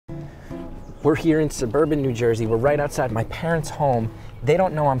We're here in suburban New Jersey. We're right outside my parents' home. They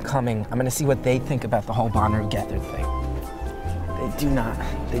don't know I'm coming. I'm gonna see what they think about the whole Bonnaroo Gethard thing.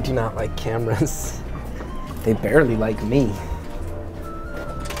 They do not like cameras. They barely like me.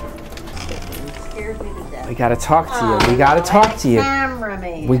 We gotta talk to you. We gotta talk to you.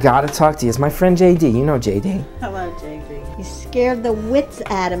 We gotta talk to you. It's my friend JD. You know JD. Hello, JD. You scared the wits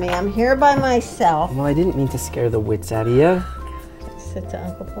out of me. I'm here by myself. Well, I didn't mean to scare the wits out of you. Sit to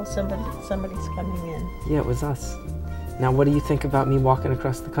Uncle Paul. Somebody's coming in. Yeah, it was us. Now, what do you think about me walking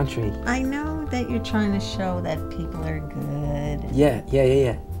across the country? I know that you're trying to show that people are good. Yeah.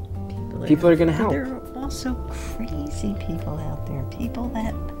 People are gonna help. There are also crazy people out there. People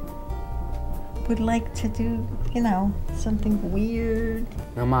that would like to do, you know, something weird.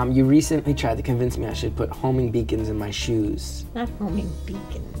 Now, Mom, you recently tried to convince me I should put homing beacons in my shoes. Not homing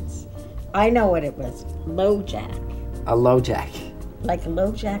beacons. I know what it was. Low jack. A low jack. Like a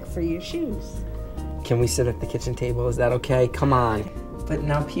low jack for your shoes. Can we sit at the kitchen table? Is that okay? Come on. But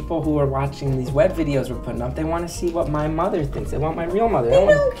now people who are watching these web videos we're putting up, they want to see what my mother thinks. They want my real mother. They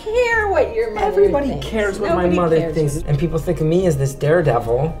don't care what your mother Everybody thinks. cares what my mother thinks. And people think of me as this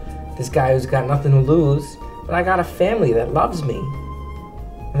daredevil, this guy who's got nothing to lose. But I got a family that loves me.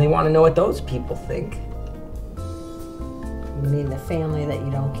 And they want to know what those people think. You mean the family that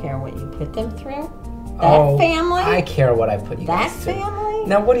you don't care what you put them through? That family? I care what I put you guys through. That family?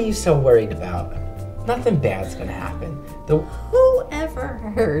 Now, what are you so worried about? Nothing bad's gonna happen. Who ever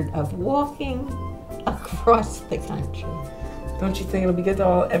heard of walking across the country? Don't you think it'll be good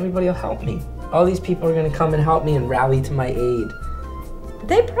to everybody will help me? All these people are gonna come and help me and rally to my aid.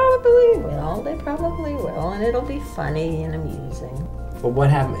 They probably will. They probably will, and it'll be funny and amusing. But what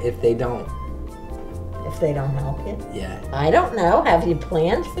happens if they don't? If they don't help you? Yeah. I don't know. Have you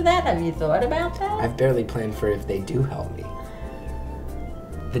planned for that? Have you thought about that? I've barely planned for if they do help me.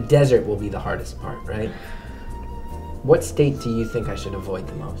 The desert will be the hardest part, right? What state do you think I should avoid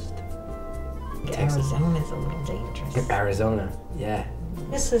the most? Texas. Arizona's a little dangerous. Arizona, yeah.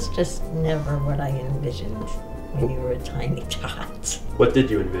 This is just never what I envisioned when you were a tiny tot. What did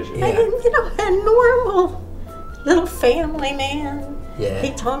you envision? Yeah. A normal little family man. Yeah.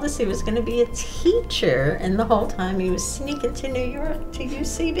 He told us he was going to be a teacher, and the whole time he was sneaking to New York to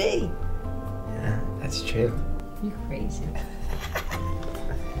UCB. Yeah, that's true. You're crazy.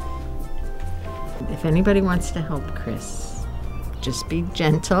 If anybody wants to help Chris, just be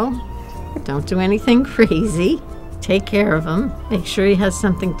gentle. Don't do anything crazy. Take care of him. Make sure he has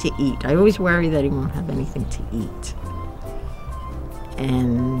something to eat. I always worry that he won't have anything to eat.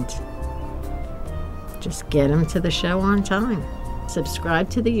 And just get him to the show on time. Subscribe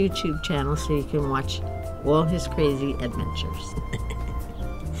to the YouTube channel so you can watch all his crazy adventures.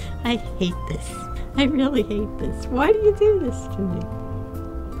 I hate this. I really hate this. Why do you do this to me?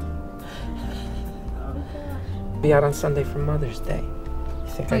 Be out on Sunday for Mother's Day.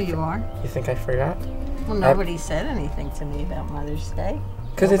 You are? You think I forgot? Well, nobody said anything to me about Mother's Day.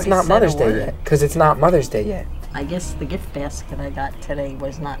 Because it's not Mother's Day yet. Because it's not Mother's Day yet. I guess the gift basket I got today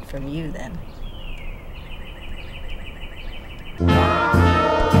was not from you then.